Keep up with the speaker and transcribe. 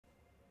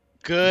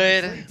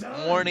Good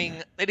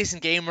morning, ladies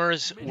and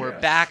gamers. We're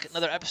back.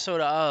 Another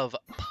episode of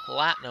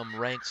Platinum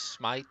Ranked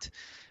Smite.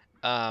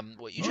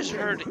 What you just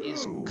heard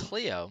is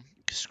Cleo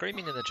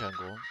screaming in the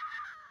jungle.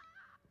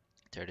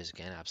 There it is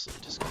again,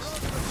 absolutely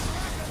disgusting.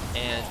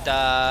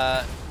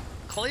 And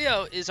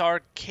Cleo is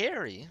our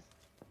carry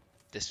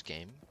this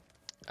game,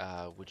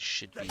 which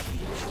should be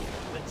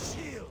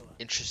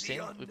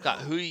interesting. We've got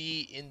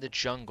Hui in the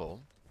jungle,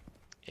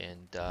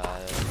 and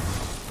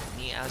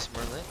me as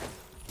Merlin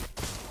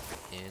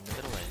in the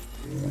middle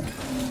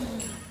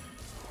lane.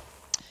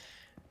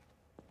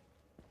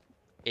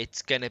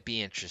 It's gonna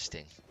be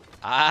interesting.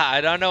 I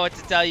don't know what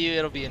to tell you.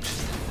 It'll be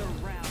interesting.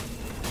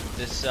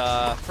 This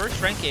first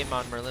rank game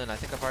on Merlin, I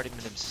think I've already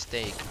made a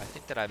mistake. I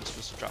think that I'm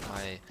supposed to drop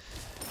my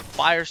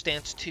fire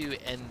stance 2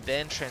 and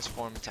then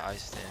transform into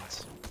ice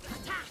stance.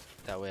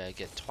 That way I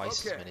get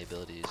twice as many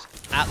abilities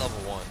at level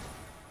 1.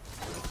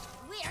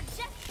 We're just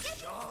getting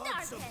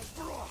started.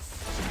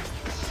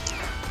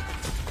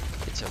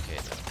 It's okay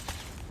though.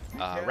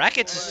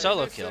 Racket's a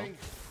solo kill,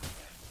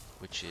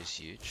 which is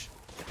huge.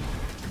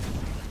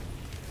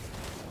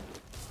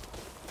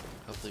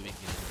 Hopefully we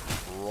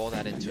can roll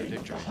that into a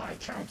victory.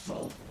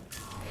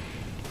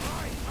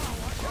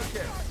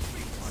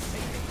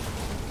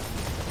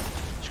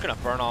 Just gonna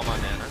burn all my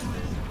mana.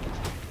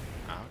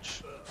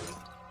 Ouch.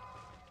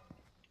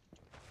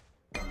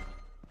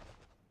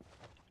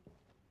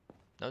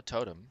 No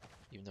totem,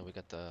 even though we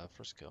got the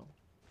first kill.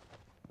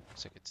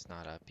 Looks like it's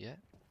not up yet.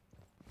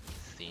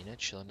 Athena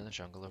chilling in the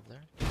jungle over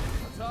there.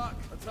 Attack!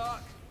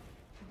 Attack!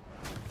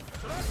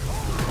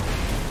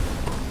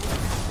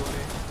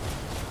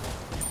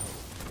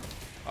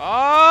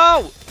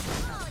 Oh!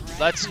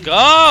 Let's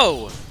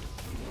go!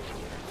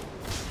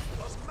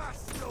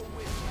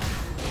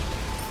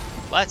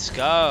 Let's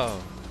go!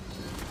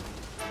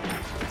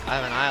 I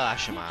have an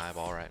eyelash in my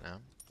eyeball right now.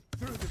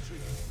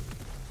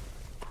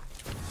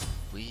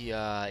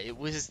 It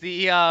was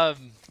the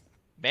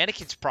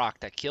mannequin's proc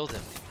that killed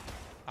him.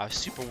 I was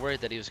super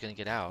worried that he was gonna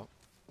get out,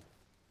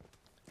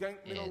 and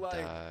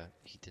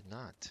he did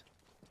not.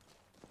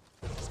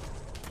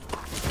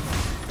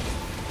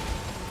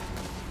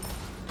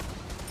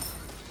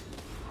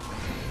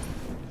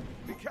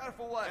 Be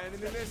careful,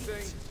 enemy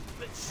missing.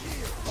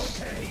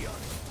 Okay.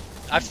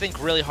 I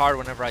think really hard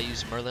whenever I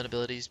use Merlin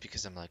abilities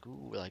because I'm like,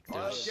 ooh, like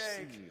there's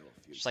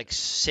like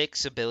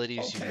 6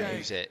 abilities you can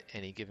use at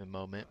any given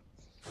moment.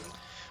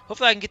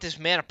 Hopefully I can get this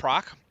mana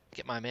proc,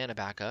 get my mana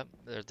back up,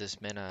 or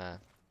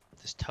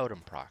this totem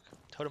proc,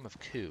 totem of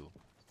coup.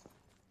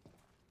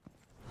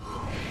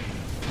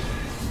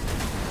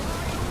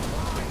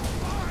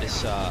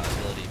 This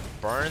ability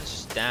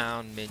burns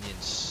down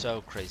minions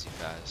so crazy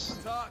fast.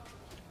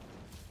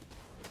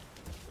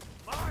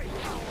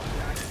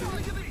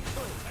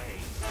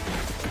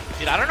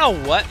 Dude, I don't know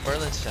what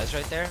Merlin says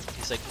right there.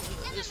 He's like,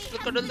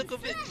 look at the look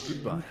of it.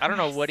 I don't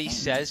know what he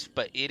says,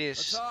 but it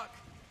is.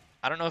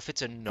 I don't know if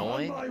it's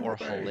annoying or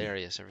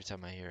hilarious every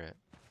time I hear it.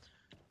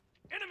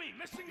 Enemy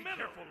missing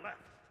middle.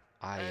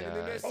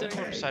 The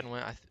torp side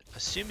went. I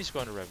assume he's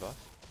going to rev off.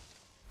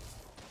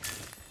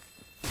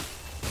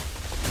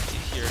 You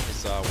hear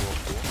his whirlpool,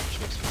 which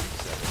makes me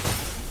excited.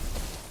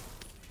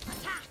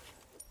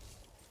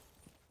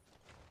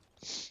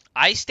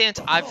 Ice stance.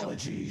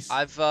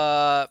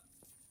 I've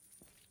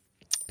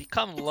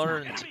become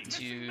learned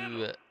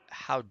to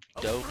how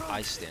dope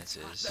ice stance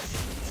is.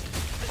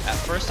 At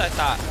first I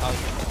thought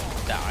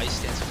that ice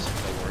stance was like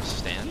the worst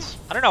stance.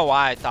 I don't know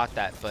why I thought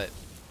that, but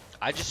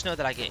I just know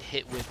that I get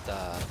hit with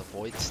the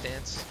void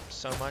stance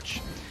so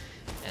much,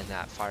 and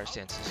that fire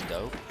stance is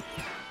dope.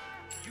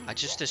 I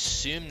just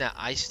assumed that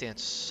ice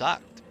stance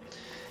sucked,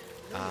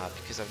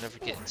 because I've never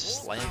gotten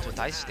slammed with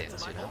ice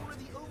stance, you know?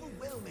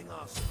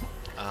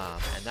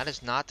 And that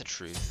is not the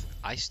truth.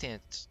 Ice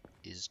stance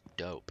is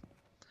dope.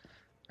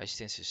 Ice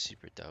stance is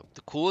super dope.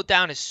 The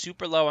cooldown is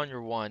super low on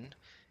your 1.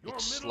 It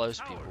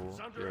slows people.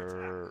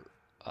 Your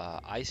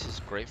ice is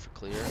great for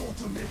clear.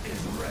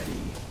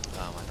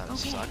 I thought it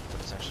sucked,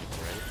 but it's actually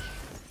great.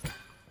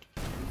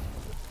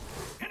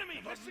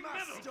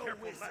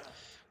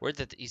 Word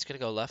that he's gonna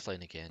go left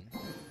lane again.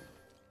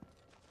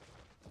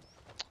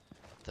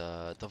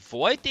 The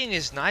void thing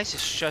is nice.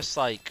 It's just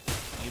like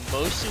you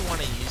mostly want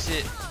to use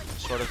it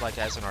sort of like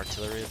as an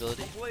artillery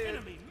ability.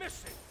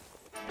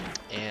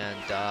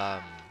 And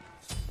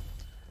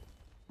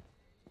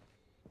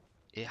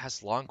it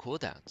has long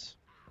cooldowns.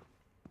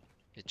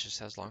 It just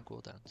has long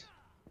cooldowns.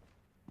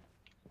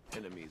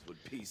 Enemies would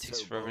be so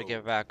Takes forever to bold.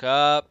 get back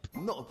up.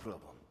 Not a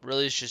problem.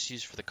 Really is just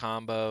used for the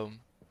combo.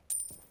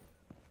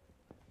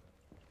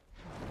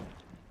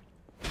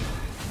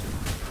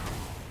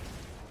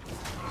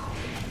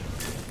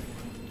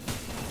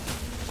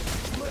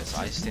 This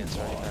ice stance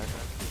already back up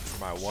for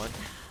my 1.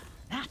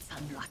 That's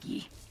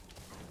unlucky.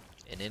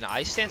 And in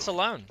ice stance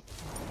alone,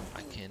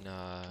 I can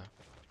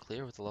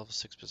clear with the level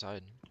 6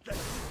 Poseidon.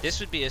 This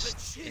would be an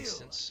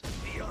instance.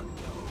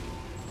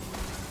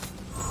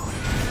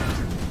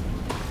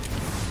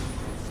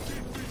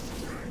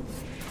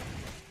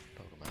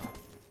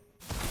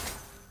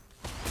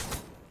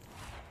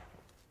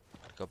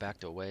 back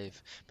to a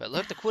wave. But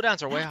look, the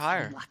cooldowns are way That's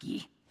higher.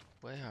 unlucky.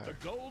 Way The higher.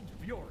 gold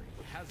fury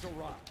has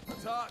arrived.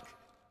 Attack!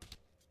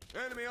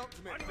 Enemy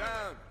ultimate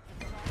down!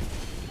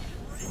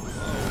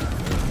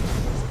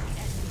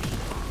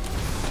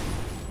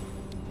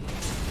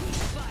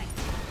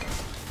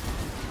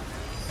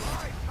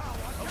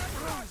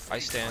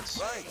 Ice stance.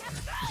 Right.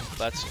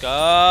 Let's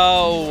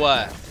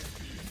go!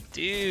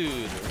 Dude,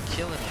 we're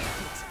killing it.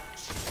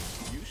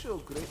 You show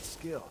great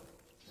skill.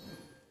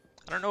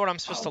 I don't know what I'm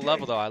supposed to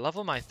level though. I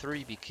level my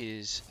 3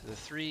 because the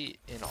 3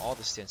 in all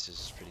the stances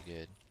is pretty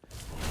good.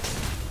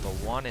 The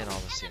 1 in all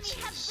the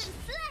stances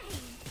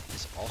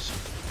is also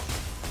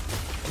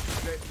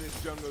good. Take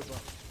this jungle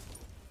buff.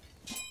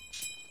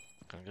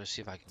 I'm gonna go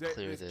see if I can Take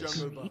clear this this.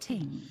 jungle buff.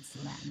 Greetings,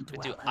 land We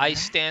do dweller.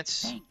 ice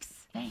stance. Thanks.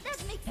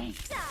 That makes me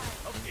sad.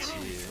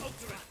 Enemy Two.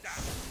 ultimate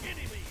down.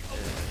 Enemy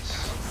This.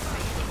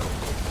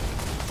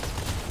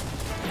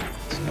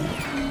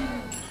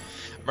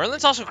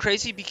 Merlin's also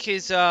crazy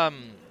because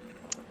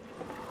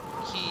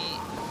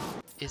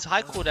his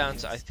high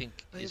cooldowns I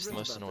think is the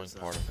most annoying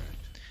part of it.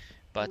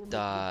 But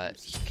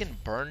he can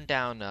burn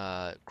down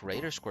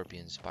greater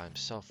scorpions by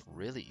himself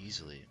really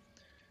easily.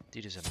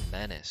 Dude is a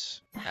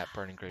menace at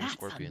burning greater That's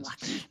scorpions.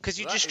 unlucky. Because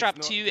you That just is drop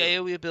not 2 good.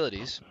 AoE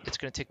abilities, it's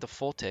gonna take the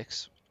full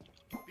ticks,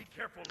 Be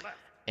careful left.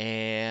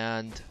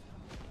 and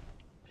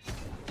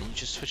then you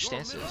just switch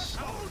stances.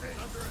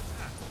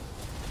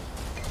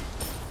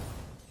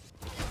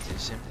 Do the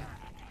same thing.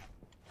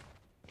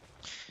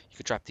 You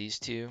could drop these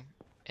 2,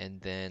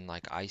 and then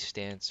like ice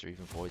stance or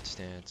even void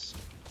stance.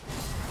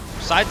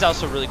 Side's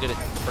also really good at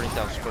burning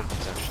down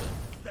scorpions actually.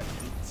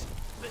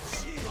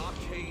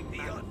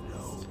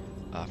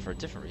 For a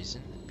different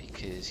reason,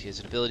 because he has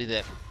an ability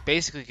that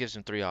basically gives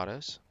him 3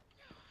 autos,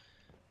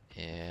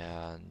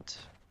 and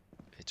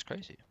it's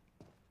crazy.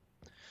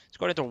 Let's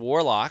go to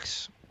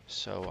warlocks.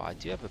 So I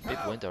do have a big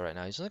window right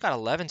now. He's only got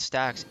 11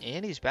 stacks,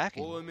 and he's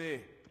backing. Follow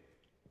me.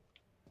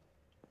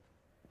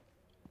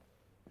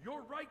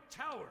 Your right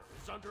tower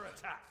is under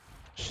attack.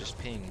 It's just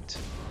pinged.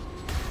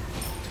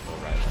 All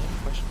right,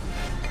 question.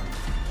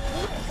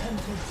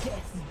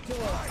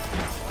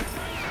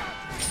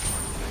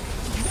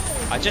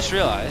 I just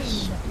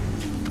realized.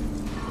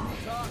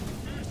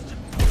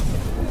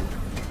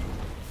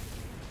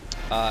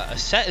 A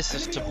set is the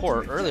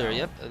support earlier.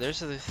 Yep, there's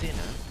the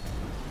Athena.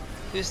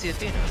 Who's the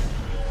Athena?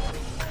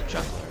 The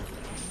jungler.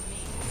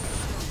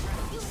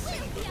 You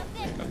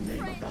will be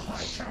a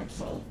best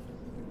friend.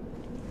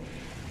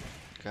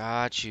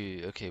 Got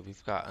you. Okay,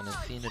 we've got an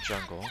Athena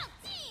jungle.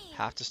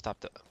 Have to stop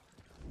the.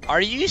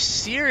 Are you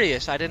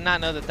serious? I did not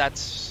know that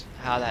that's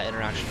how that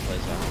interaction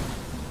plays out.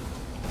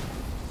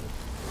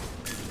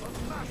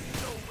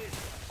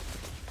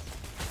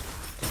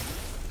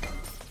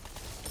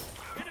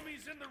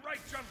 Enemies in the right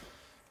jungle.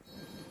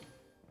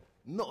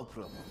 Not a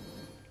problem.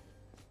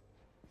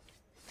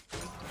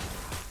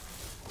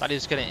 Thought he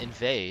was gonna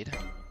invade.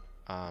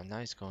 Now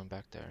he's going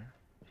back there.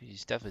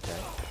 He's definitely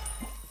dead.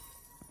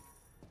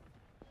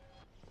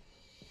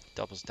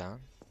 Doubles down.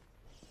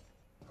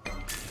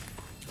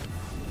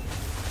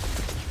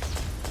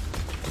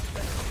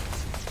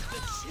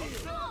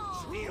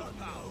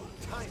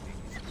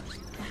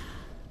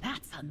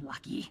 That's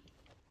unlucky.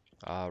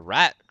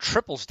 Rat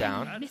triples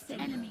down. Missing.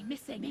 Enemy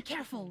missing. Be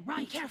careful.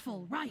 Right.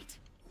 Careful. Right.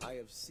 I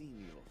have seen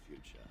your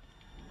future.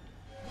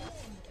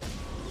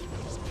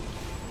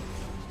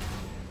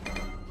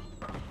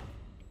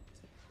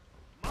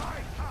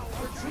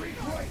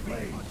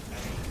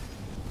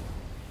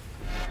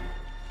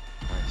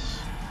 Nice.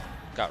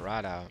 Got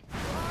Rat out.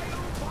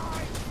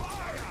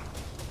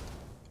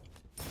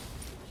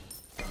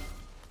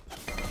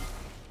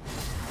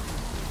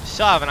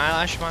 Still have an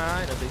eyelash in my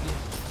eye, no biggie.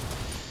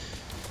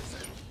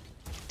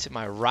 To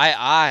my right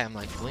eye, I'm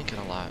like blinking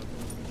a lot.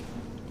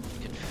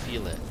 You can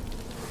feel it.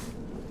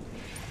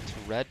 To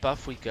red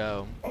buff we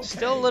go.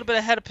 Still a little bit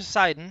ahead of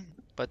Poseidon,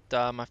 but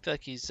I feel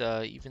like he's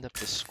evened up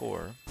the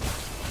score.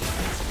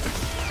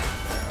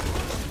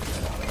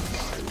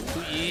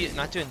 Puyi,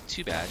 not doing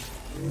too bad.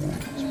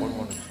 He's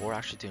 1-1-4,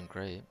 actually doing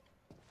great.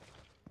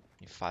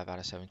 5 out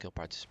of 7 kill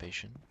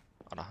participation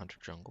on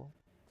 100 jungle.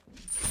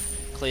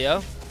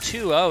 Cleo,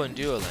 2-0 in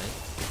duo lane.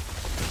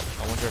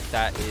 I wonder if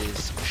that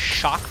is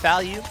shock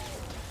value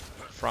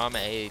from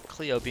a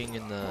Cleo being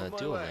in the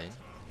duo lane,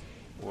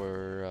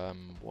 or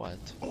what?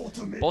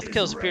 Both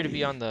kills appear to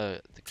be on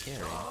the carry.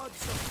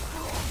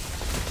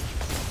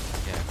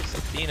 Yeah, because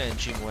Athena and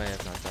Jingwei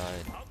have not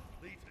died,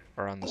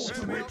 or on the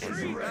support.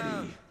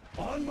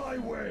 On my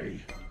way.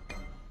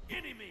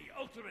 Enemy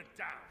ultimate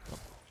down.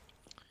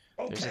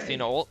 There's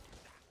Athena ult.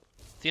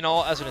 Athena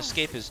ult as an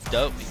escape is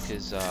dope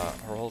because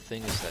her whole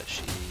thing is that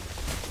she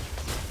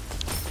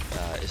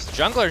is the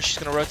jungler. She's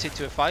gonna rotate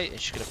to a fight and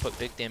she's gonna put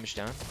big damage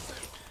down,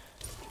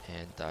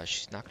 and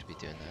she's not gonna be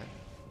doing that.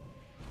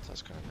 So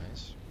that's kind of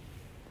nice.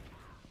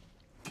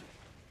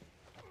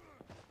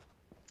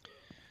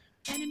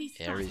 Enemy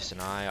Ares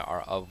and I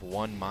are of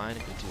one mind.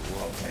 We do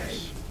well.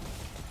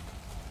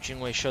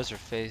 Jingwei shows her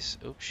face.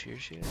 Oops, here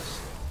she is.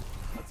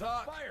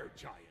 Attack! Fire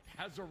giant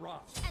has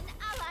arrived. An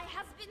ally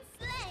has been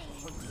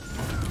slain.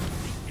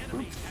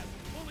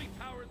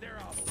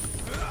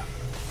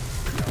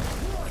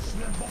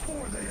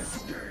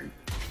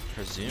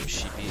 presume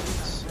she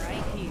beats.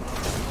 Right here.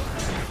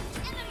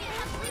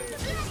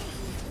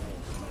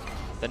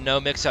 The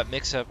no mix-up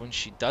when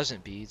she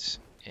doesn't beats,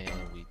 and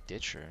we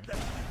ditch her. The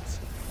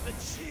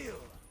chill,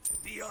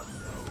 the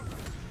unknown.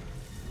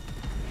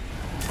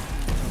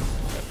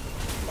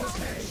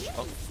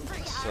 Oh,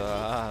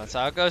 that's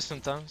how it goes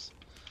sometimes.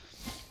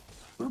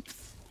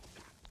 Oops.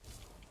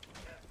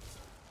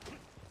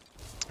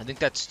 I think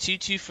that's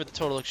 2-2 for the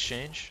total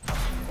exchange.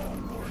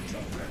 Oh,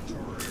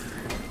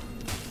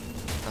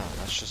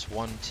 that's just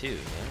 1-2, yeah.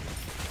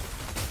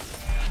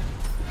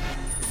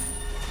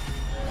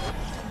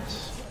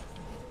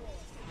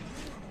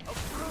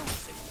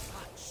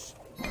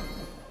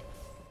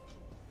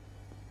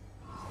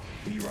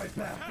 Be right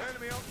back.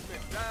 Enemy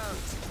ultimate down.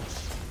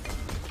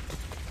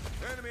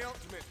 Enemy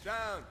ultimate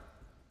down.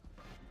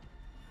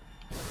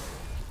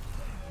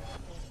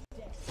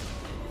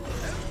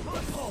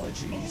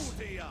 Apologies.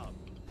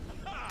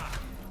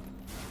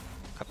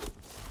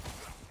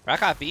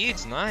 Rack got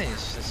beads,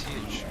 nice. That's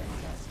huge.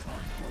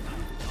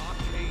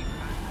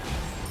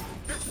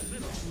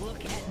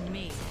 Look at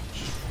me.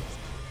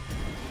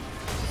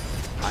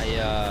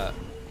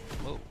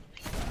 Oh.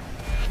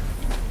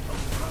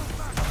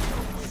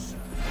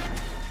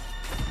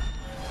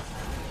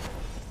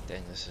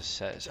 Dang, this is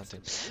set or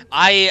something.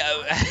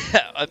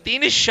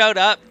 Athena showed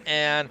up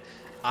and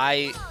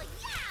I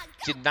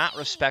did not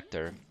respect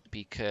her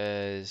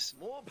because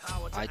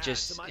I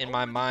just, in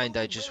my mind,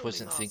 I just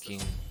wasn't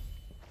thinking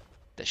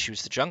that she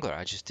was the jungler.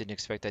 I just didn't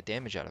expect that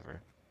damage out of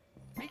her.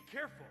 Be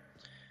careful.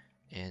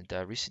 And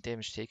recent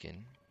damage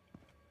taken.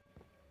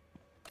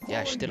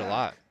 Yeah, she did a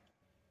lot.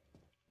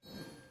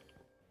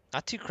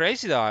 Not too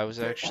crazy though. I was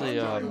actually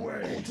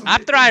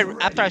after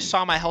I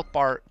saw my health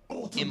bar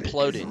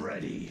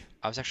imploding,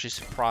 I was actually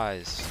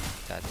surprised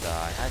that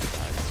I had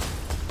died.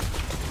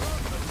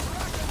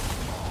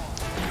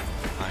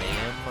 I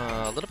am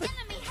a little bit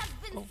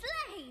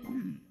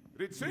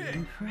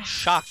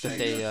shocked that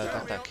they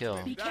got that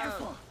kill. Be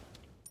careful.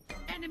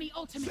 Enemy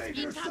ultimate Save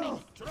incoming.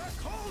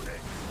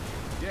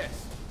 yourself.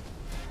 Yes.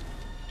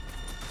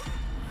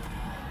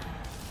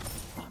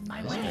 On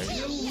my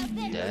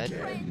way. Dead.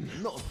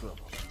 Not a problem.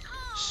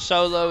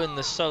 Solo in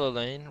the solo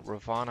lane.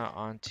 Ravana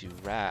onto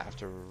Rat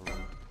after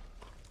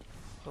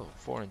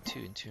 4 and 2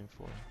 and 2 and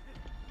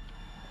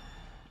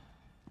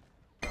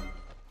 4.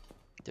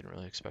 Didn't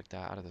really expect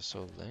that out of the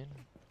solo lane.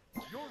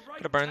 Your right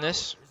Gonna burn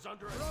this. tower is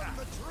under attack.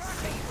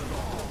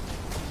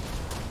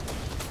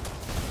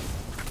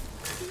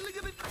 Feeling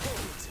a bit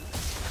cold.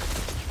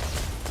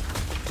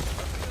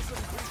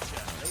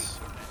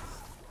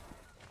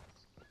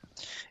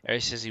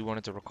 Ares says he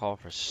wanted to recall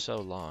for so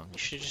long. You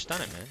should have just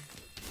done it, man.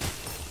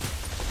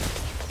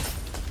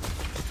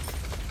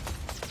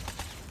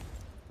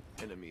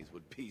 Enemies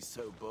would be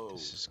so bold.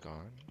 This is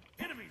gone.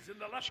 Enemies in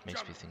the left Which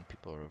makes me jungle. think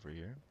people are over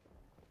here.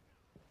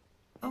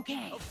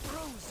 Okay. A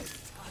frozen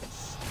touch.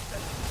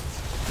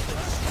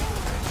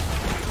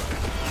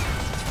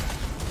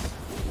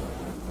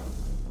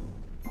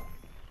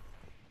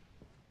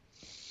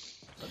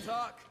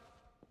 Attack.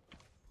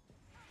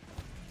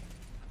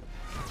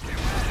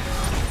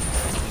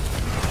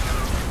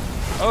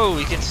 Oh,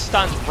 he gets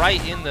stunned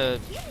right in the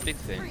big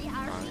thing.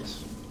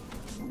 Nice.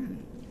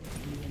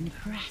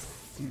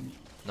 Impress me.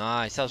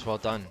 Nice, that was well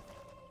done.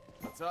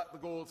 Attack the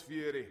Gold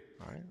Fury.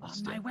 Alright, let's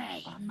On do my it.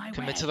 way. On my way.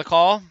 Commit to the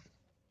call.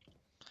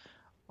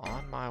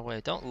 On my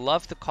way. Don't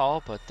love the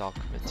call, but I'll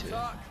commit to it.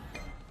 Attack.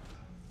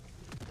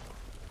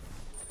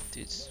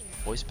 Dude's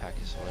voice pack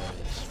is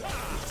hilarious.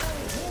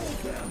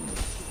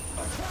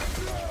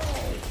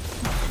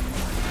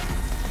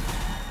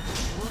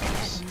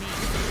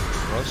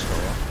 Gross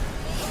roll.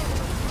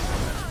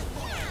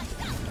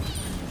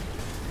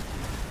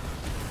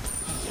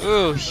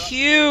 Ooh,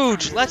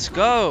 huge! Let's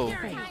go!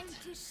 Time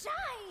to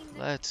shine.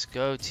 Let's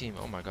go, team.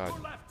 Oh my god. Your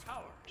left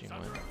tower is Team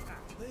under win. attack.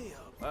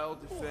 I'll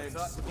defend.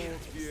 Attack the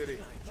Gold Fury.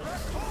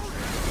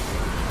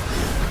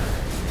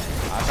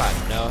 I've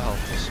got no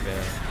health to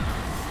spare.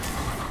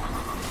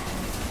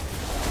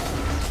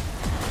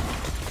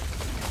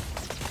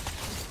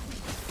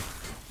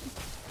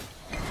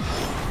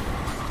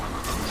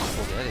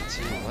 We'll get it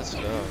too. Let's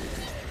go.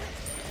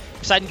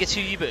 Poseidon gets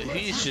Huey, but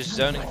Huey's just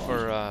zoning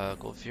for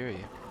Gold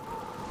Fury.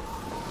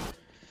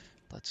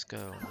 Let's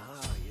go.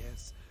 Ah,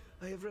 yes.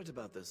 I have read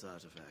about this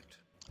artifact.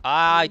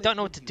 I don't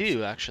know what to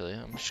do actually.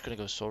 I'm just gonna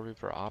go Soul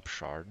Reaper Op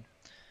Shard,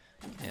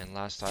 and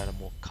last item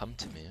will come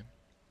to me.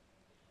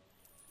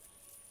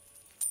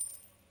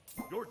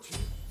 Your team,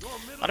 your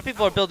A lot of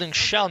people are building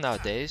Shell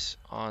nowadays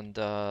on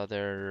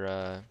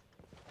their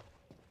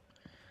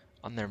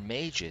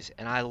mages,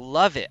 and I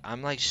love it.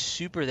 I'm like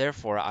super there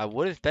for it. I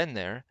would have been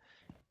there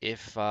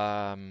if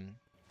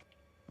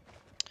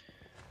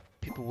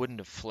people wouldn't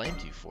have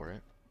flamed you for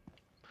it.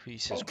 He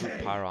says,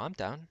 "Group Pyro, I'm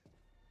down."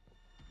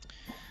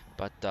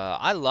 But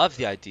I love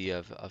the idea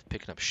of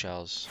picking up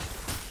shells.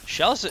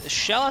 Shell as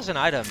an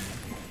item,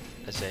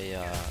 as a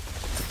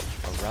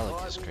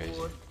relic is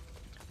crazy. I'm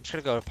just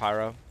gonna go to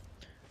Pyro.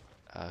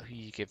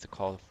 He gave the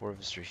call. The 4 of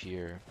us are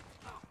here.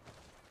 I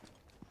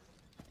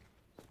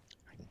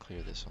can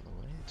clear this on the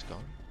way. It's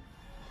gone.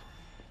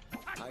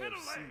 Attack I middle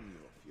have lane. seen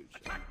your future.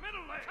 Attack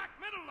middle lane. Attack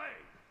middle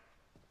lane.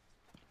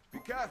 Be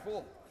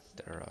careful.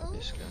 They're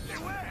basically.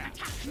 Beware.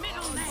 Attack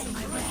middle lane.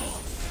 My way.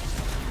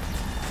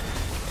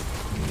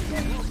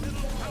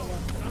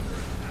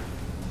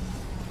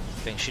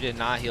 Dang, she did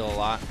not heal a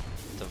lot.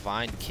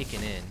 Divine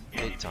kicking in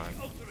big time.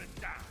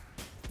 Ultimate down.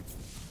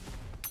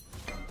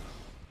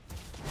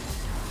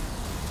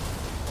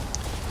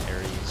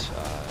 Ares,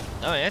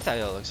 no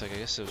anti-heal looks like. I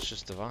guess it was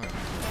just Divine. Enemy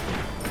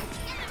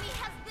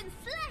has been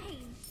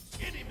slain.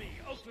 Enemy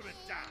ultimate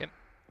down. Okay.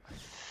 I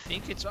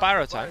think it's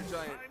Pyro time.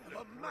 Fire giant.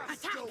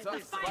 Attack the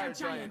Attack fire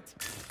giant.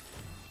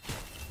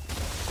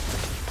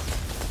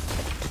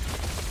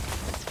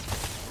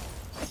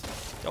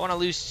 Don't want to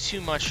lose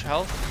too much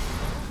health,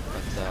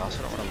 but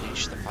also don't want to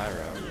leech the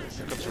Pyro.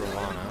 Here comes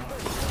Rolana.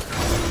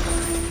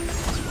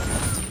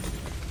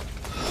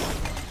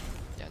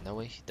 Yeah, no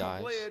way he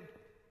dies. Blade.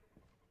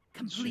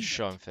 Just Complete.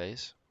 showing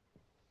face.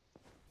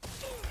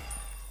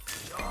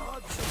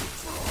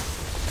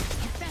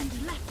 Defend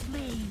left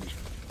lane.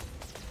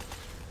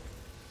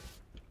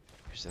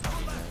 Here's the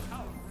thing,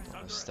 I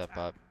want to step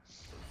up.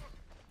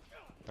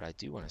 But I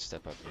do want to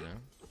step up, you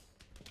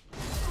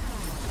know?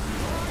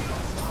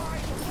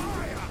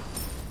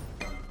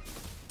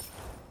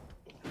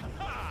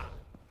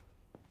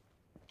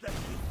 The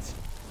heat,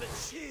 the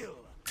chill,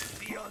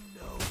 the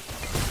unknown.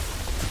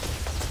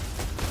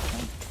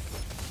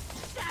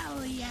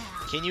 Hell yeah.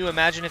 Can you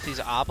imagine if these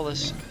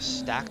obelisks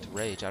stacked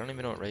rage? I don't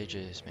even know what rage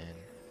is, man.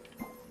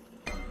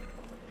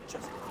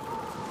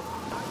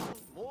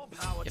 More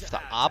power If to the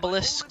add.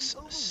 obelisks I'm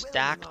already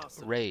stacked overwhelming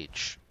arsenal.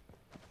 rage.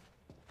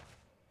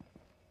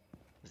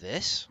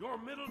 This? Your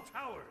middle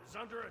tower is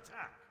under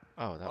attack.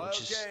 Oh, that would I'll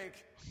just... gank.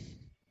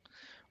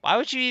 Why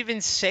would you even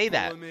say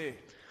that? Follow me.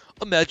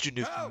 Imagine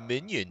if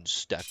minions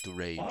stacked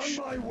rage. On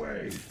my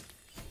way.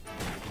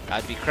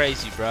 That'd be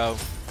crazy, bro.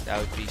 That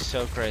would be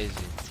so crazy.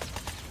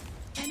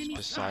 Enemy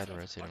Beside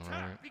rotating right.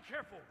 Attack. Be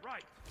careful.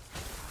 Right.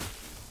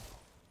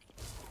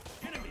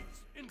 Enemies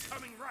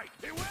incoming right.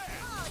 Beware.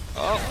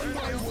 Oh!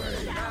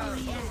 Hell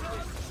yeah.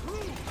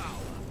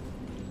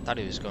 Thought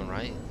he was going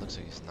right. Looks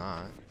like he's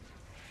not.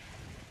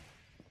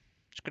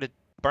 Just gonna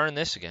burn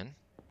this again.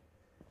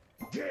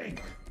 Gank.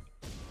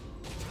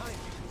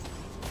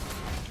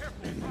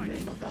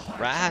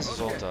 Rat has his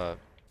ult up.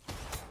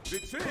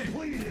 Big thing.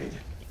 Completed.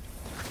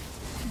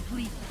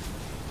 Complete.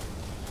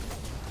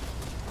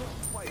 Not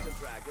quite a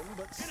dragon,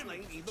 but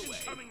slain either way.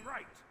 Incoming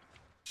right.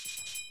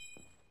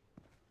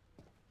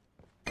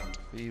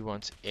 He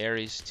wants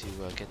Ares to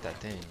get that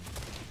thing.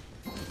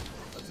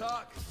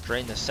 Attack.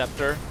 Drain the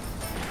scepter.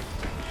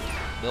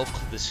 Milk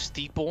the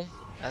steeple,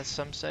 as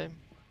some say.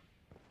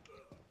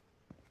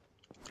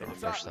 Gonna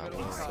push that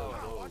one.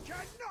 Power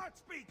cannot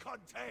be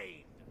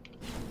contained.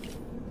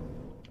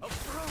 A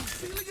firm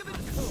feeling of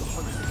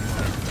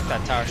it.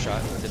 That tower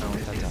shot. Didn't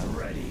want that tower.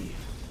 Ready.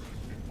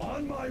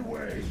 On my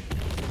way.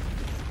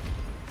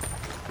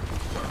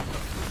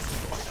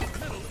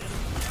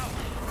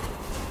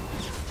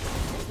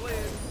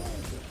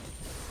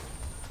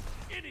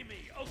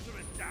 Enemy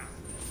ultimate down.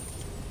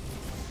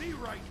 Be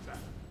right back.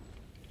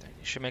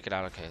 You should make it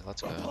out okay.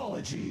 Let's go.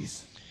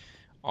 Apologies.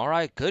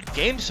 Alright, good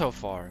game so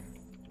far.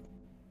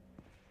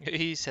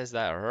 He says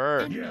that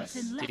hurt. Enemies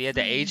in Dude, left he had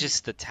to lane.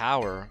 Aegis the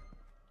tower.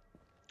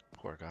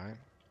 Poor guy.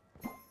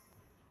 I'm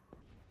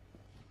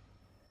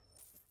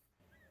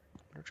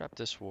gonna drop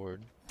this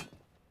ward.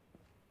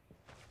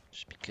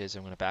 Just because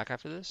I'm gonna back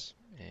after this,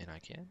 and I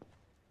can.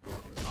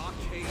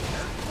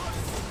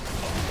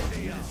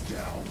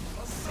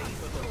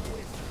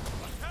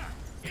 Attack.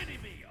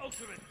 Enemy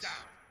ultimate down.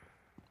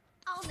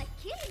 On the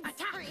killing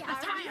Attack spree,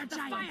 the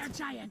are we? fire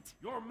giant.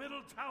 Your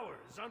middle tower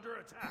is under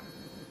attack.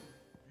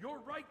 Your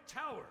right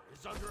tower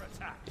is under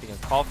attack. Getting a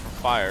call for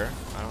fire.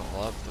 I don't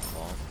love the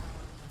call.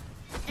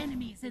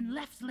 Enemies in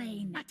left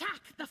lane.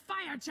 Attack the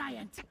fire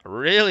giant. I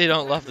really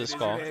don't love this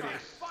call. Ready.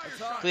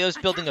 Cleo's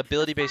building Attack the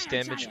ability-based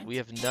fire damage. giant. We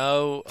have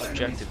no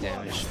objective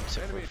damage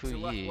except for Enemy to left Fu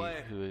Yi, lane.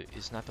 who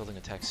is not building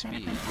attack Set up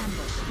speed. an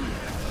ambush here.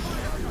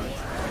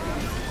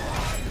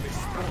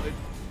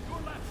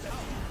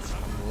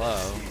 I'm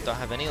low. Don't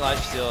have any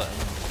lifesteal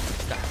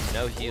and got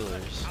no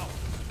healers.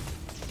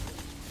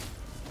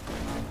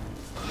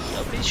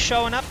 Nobody's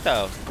showing up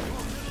though.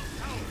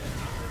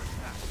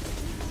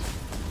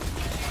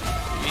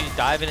 You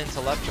diving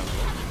into left jungle.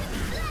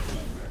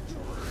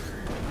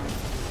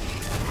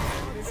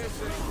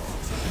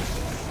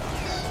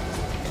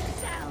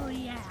 Hell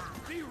yeah.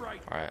 Be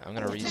right. Alright, I'm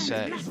gonna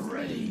reset. Left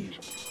lane.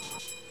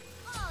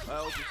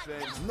 I'll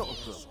defend. Not a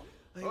problem.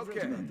 I have read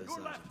Okay. about this Your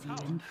left artifact.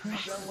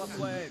 tower. Down left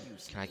lane.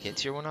 Can I get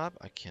tier 1 up?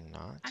 I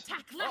cannot.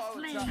 Attack left Oh,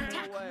 lane. attack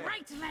Attack away.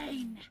 right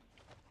lane.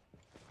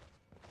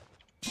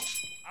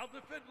 I'll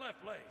defend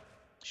left lane.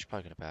 She's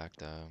probably gonna back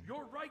though.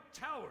 Your right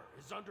tower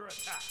is under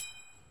attack.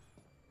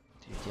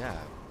 Dude, yeah.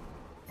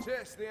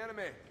 Chase the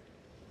enemy.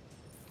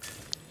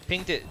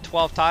 Pinged it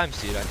 12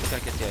 times, dude. I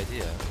think I get the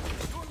idea.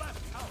 Your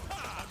left tower is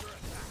under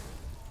attack.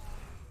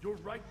 Your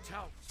right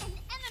tower. An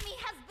enemy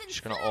has been She's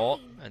gonna slain.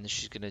 ult, and then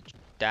she's gonna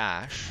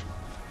dash.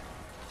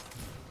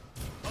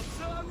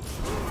 Observe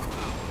true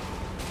power.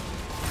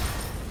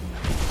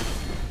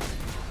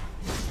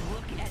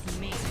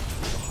 me.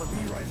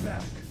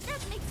 That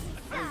makes me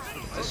sad.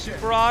 It's a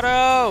super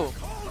auto.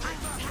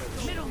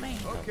 Middle lane.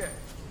 Okay.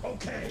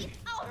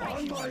 All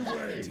right.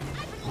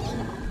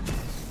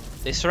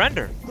 They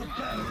surrender.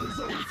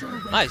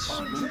 Nice.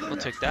 We'll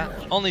take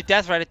that. Only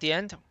death right at the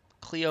end.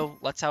 Cleo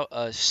lets out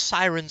a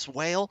siren's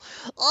wail.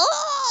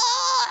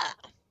 Ah!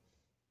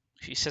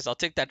 She says, I'll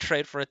take that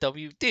trade for a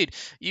W. Dude,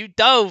 you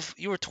dove.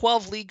 You were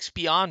 12 leagues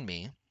beyond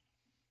me.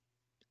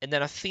 And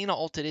then Athena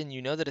ulted in.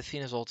 You know that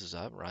Athena's ult is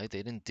up, right?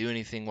 They didn't do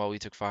anything while we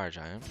took Fire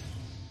Giant.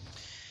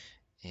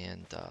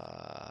 And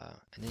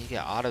then you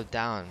get autoed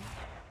down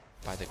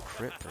by the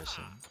crit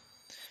person.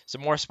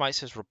 Some more Smite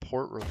says,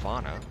 report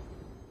Ravana.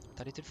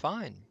 Thought he did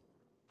fine.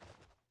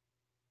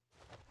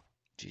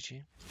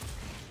 GG.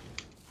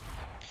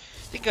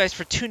 Thank you guys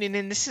for tuning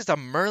in. This is a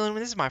Merlin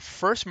win. This is my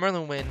first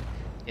Merlin win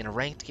in a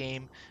ranked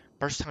game.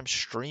 First time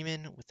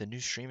streaming with the new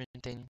streaming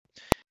thing.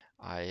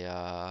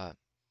 I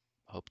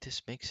hope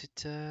this makes it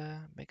to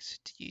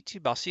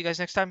YouTube. I'll see you guys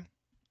next time.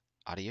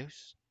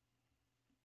 Adios.